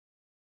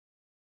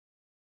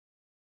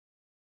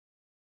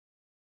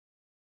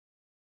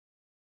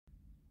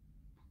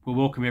Well,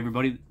 welcome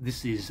everybody.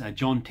 This is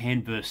John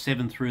 10 verse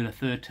 7 through to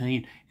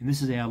 13, and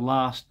this is our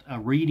last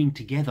reading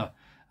together,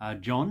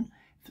 John,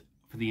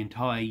 for the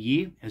entire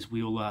year, as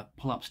we'll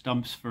pull up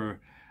stumps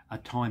for a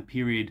time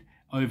period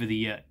over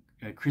the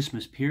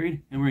Christmas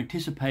period, and we're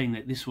anticipating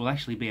that this will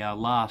actually be our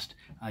last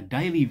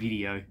daily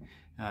video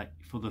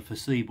for the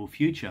foreseeable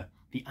future.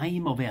 The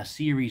aim of our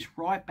series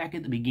right back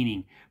at the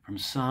beginning, from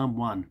Psalm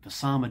 1 for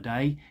Psalm a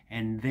day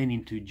and then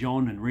into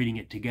John and reading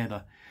it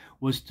together,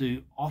 was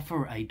to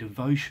offer a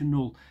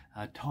devotional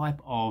type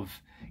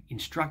of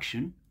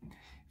instruction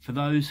for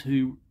those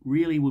who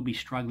really will be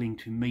struggling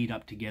to meet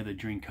up together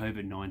during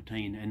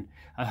COVID-19. And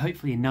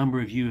hopefully a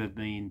number of you have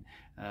been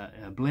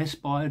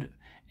blessed by it,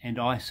 and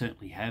I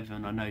certainly have,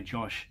 and I know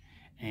Josh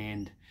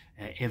and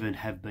Evan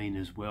have been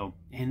as well.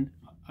 And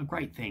a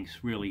great thanks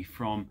really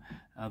from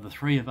the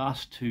three of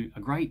us to a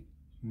great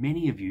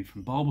many of you,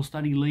 from Bible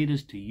study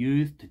leaders to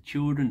youth to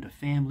children to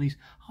families.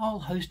 A whole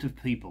host of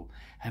people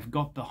have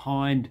got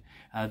behind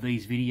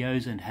these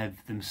videos and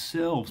have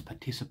themselves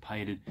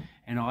participated,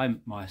 and I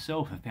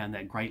myself have found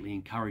that greatly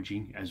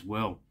encouraging as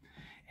well.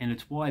 And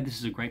it's why this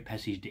is a great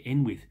passage to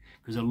end with,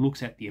 because it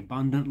looks at the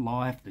abundant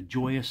life, the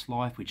joyous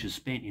life which is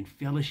spent in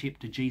fellowship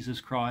to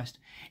Jesus Christ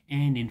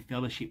and in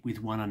fellowship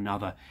with one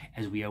another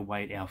as we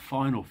await our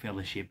final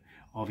fellowship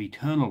of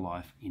eternal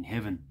life in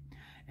heaven.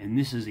 And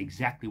this is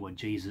exactly what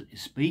Jesus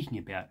is speaking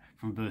about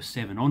from verse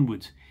 7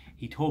 onwards.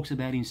 He talks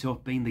about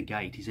himself being the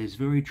gate. He says,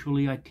 "Very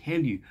truly I tell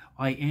you,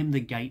 I am the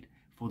gate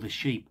for the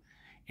sheep."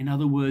 In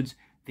other words,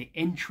 the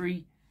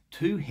entry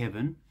to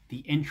heaven,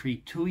 the entry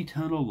to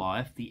eternal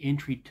life, the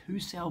entry to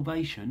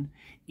salvation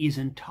is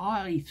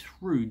entirely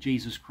through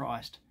Jesus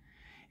Christ.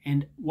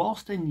 And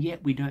whilst and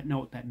yet we don't know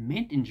what that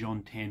meant in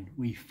John 10,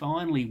 we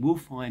finally will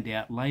find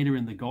out later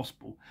in the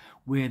gospel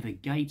where the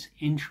gate's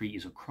entry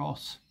is a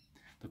cross.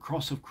 The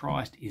cross of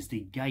Christ is the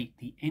gate,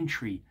 the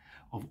entry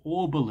of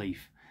all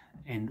belief.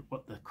 And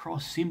what the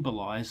cross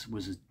symbolized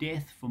was a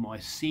death for my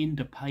sin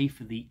to pay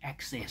for the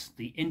access,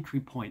 the entry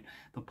point,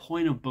 the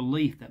point of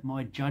belief that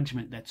my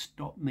judgment that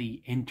stopped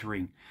me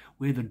entering,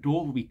 where the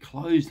door will be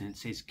closed and it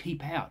says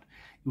keep out.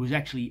 It was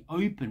actually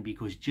open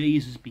because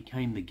Jesus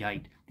became the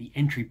gate, the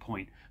entry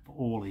point for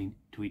all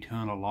into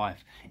eternal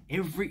life.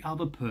 Every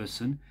other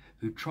person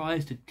who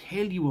tries to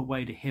tell you a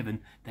way to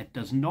heaven that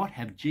does not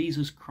have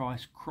Jesus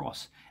Christ's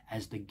cross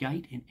as the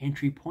gate and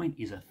entry point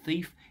is a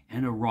thief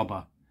and a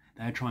robber.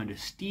 They are trying to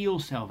steal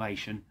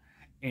salvation,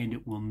 and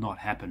it will not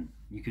happen.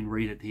 You can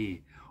read it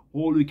here.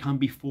 "All who come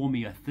before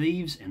me are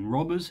thieves and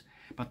robbers,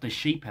 but the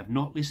sheep have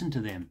not listened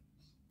to them.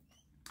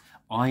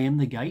 I am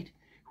the gate.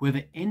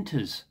 Whoever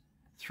enters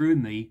through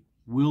me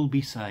will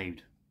be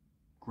saved."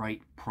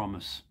 Great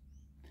promise.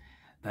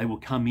 They will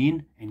come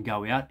in and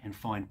go out and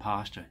find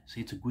pasture.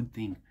 See, it's a good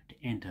thing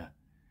to enter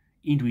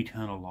into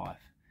eternal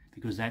life,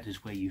 because that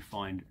is where you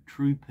find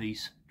true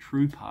peace,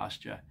 true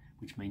pasture,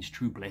 which means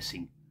true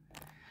blessing.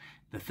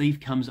 The thief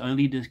comes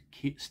only to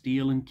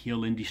steal and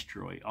kill and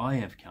destroy. I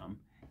have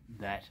come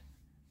that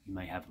you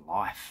may have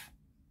life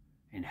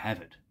and have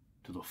it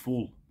to the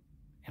full,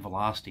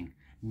 everlasting,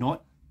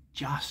 not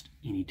just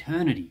in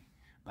eternity,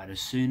 but as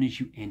soon as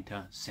you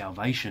enter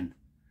salvation.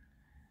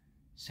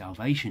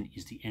 Salvation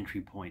is the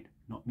entry point,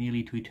 not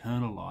merely to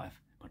eternal life,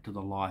 but to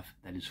the life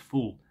that is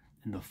full.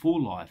 And the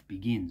full life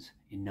begins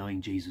in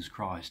knowing Jesus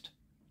Christ.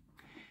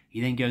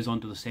 He then goes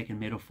on to the second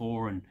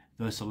metaphor in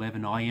verse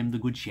 11, "I am the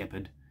good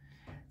shepherd.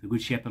 The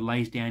good shepherd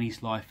lays down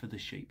his life for the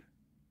sheep."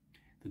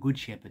 The good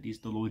shepherd is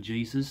the Lord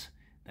Jesus,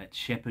 that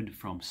shepherd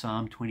from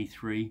Psalm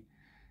 23,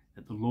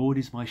 that the Lord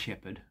is my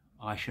shepherd,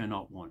 I shall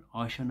not want.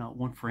 I shall not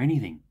want for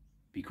anything,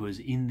 because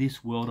in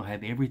this world I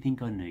have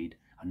everything I need,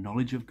 a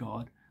knowledge of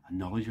God, a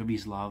knowledge of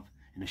his love,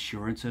 an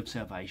assurance of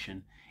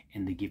salvation,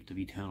 and the gift of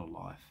eternal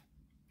life.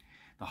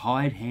 The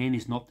hired hand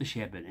is not the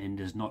shepherd and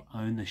does not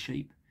own the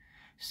sheep.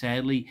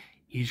 Sadly,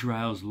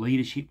 Israel's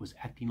leadership was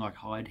acting like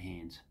hired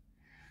hands.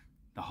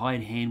 The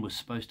hired hand was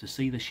supposed to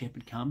see the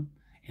shepherd come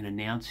and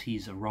announce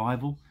his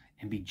arrival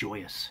and be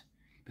joyous.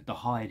 But the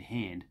hired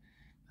hand,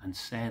 and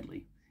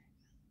sadly,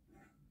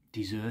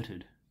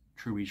 deserted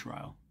true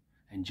Israel,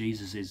 and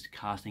Jesus is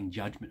casting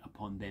judgment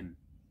upon them.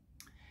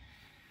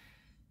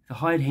 The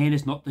hired hand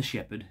is not the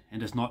shepherd and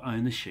does not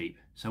own the sheep.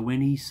 So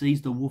when he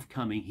sees the wolf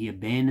coming, he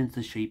abandons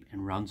the sheep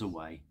and runs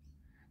away.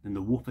 Then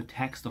the wolf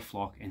attacks the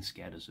flock and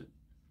scatters it.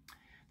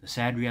 The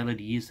sad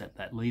reality is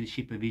that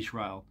leadership of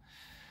Israel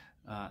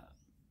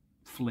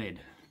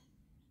fled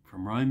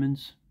from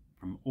Romans,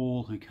 from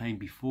all who came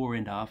before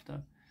and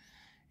after,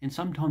 and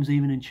sometimes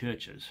even in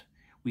churches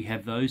we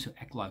have those who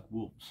act like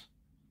wolves,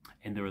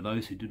 and there are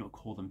those who do not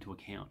call them to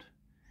account.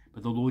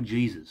 But the Lord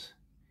Jesus,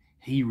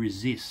 he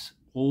resists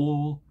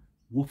all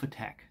wolf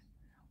attack,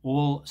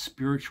 all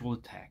spiritual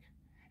attack,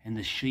 and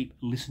the sheep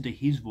listen to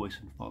his voice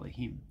and follow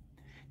him.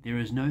 There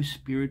is no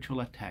spiritual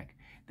attack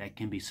that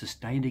can be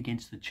sustained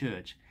against the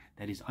church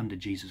that is under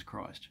Jesus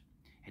Christ.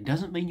 It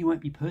doesn't mean you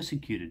won't be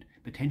persecuted,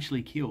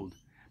 potentially killed,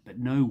 but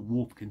no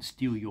wolf can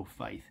steal your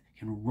faith,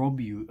 can rob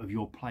you of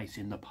your place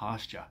in the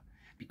pasture,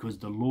 because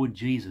the Lord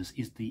Jesus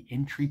is the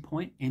entry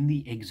point and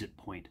the exit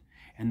point,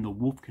 and the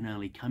wolf can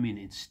only come in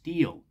and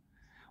steal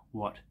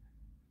what,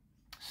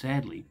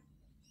 sadly,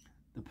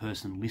 the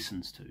person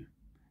listens to.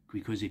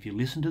 Because if you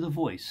listen to the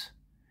voice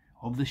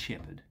of the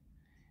shepherd,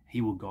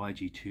 he will guide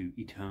you to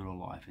eternal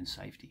life and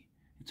safety.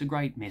 It's a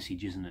great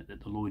message, isn't it,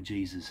 that the Lord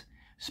Jesus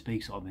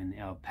speaks of in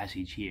our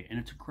passage here, and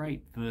it's a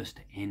great verse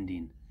to end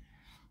in.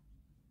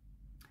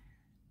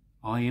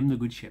 I am the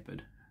good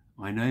shepherd.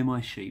 I know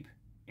my sheep,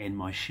 and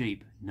my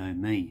sheep know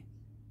me.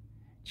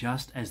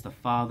 Just as the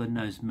Father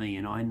knows me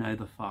and I know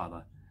the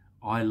Father,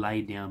 I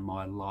lay down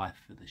my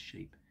life for the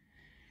sheep.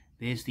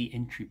 There's the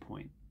entry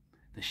point.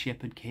 The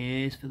shepherd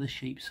cares for the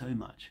sheep so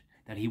much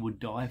that he would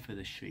die for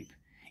the sheep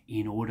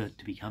in order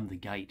to become the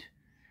gate,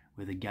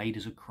 where the gate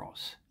is a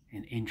cross,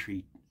 and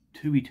entry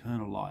to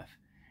eternal life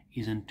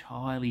is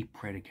entirely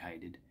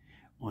predicated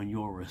on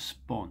your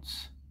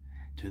response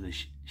to the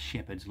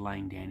shepherd's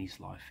laying down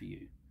his life for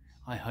you.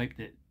 I hope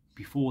that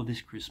before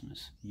this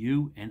Christmas,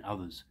 you and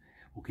others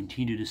will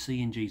continue to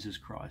see in Jesus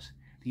Christ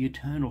the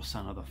eternal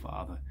Son of the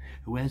Father,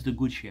 who as the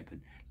Good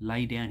Shepherd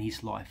laid down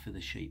his life for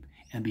the sheep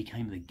and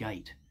became the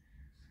gate,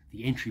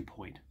 the entry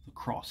point, the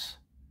cross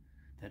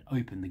that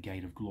opened the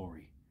gate of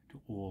glory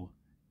to all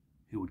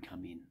who would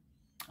come in.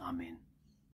 Amen.